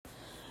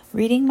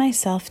Reading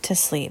Myself to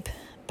Sleep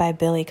by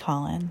Billy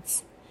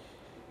Collins.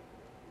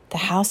 The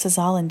house is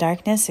all in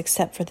darkness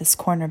except for this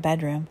corner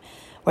bedroom,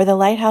 where the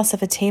lighthouse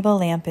of a table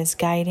lamp is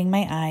guiding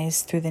my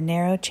eyes through the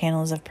narrow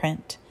channels of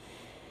print.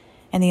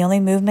 And the only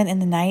movement in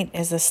the night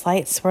is the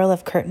slight swirl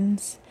of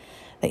curtains,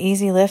 the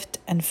easy lift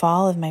and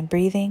fall of my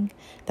breathing,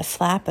 the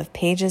flap of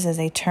pages as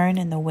they turn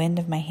in the wind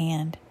of my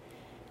hand.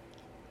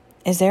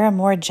 Is there a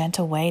more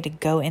gentle way to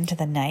go into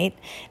the night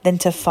than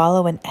to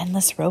follow an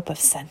endless rope of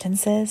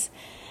sentences,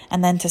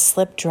 and then to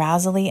slip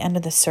drowsily under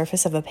the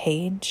surface of a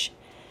page,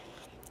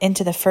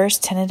 into the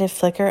first tentative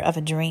flicker of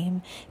a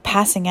dream,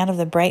 passing out of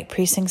the bright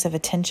precincts of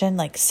attention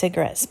like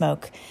cigarette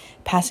smoke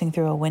passing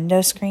through a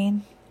window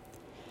screen?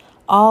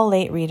 All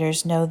late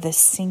readers know the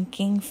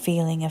sinking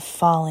feeling of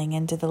falling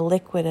into the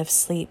liquid of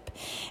sleep,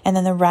 and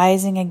then the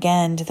rising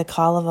again to the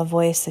call of a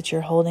voice that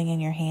you're holding in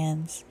your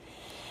hands,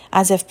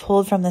 as if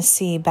pulled from the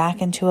sea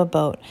back into a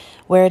boat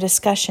where a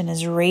discussion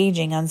is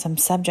raging on some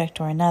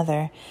subject or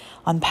another,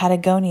 on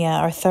Patagonia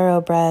or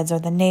thoroughbreds or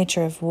the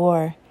nature of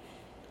war.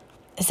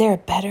 Is there a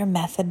better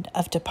method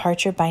of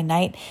departure by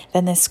night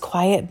than this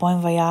quiet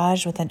bon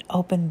voyage with an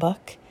open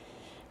book,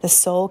 the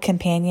sole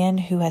companion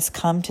who has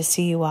come to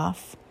see you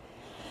off?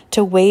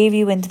 To wave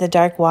you into the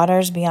dark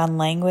waters beyond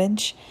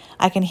language,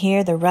 I can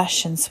hear the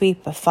rush and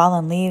sweep of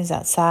fallen leaves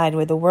outside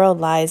where the world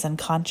lies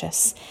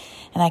unconscious,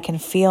 and I can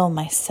feel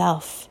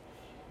myself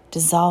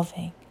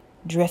dissolving,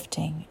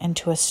 drifting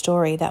into a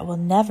story that will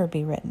never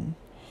be written,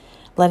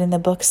 letting the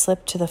book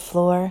slip to the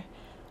floor,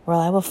 where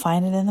I will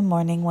find it in the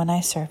morning when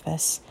I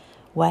surface,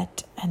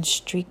 wet and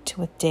streaked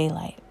with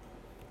daylight.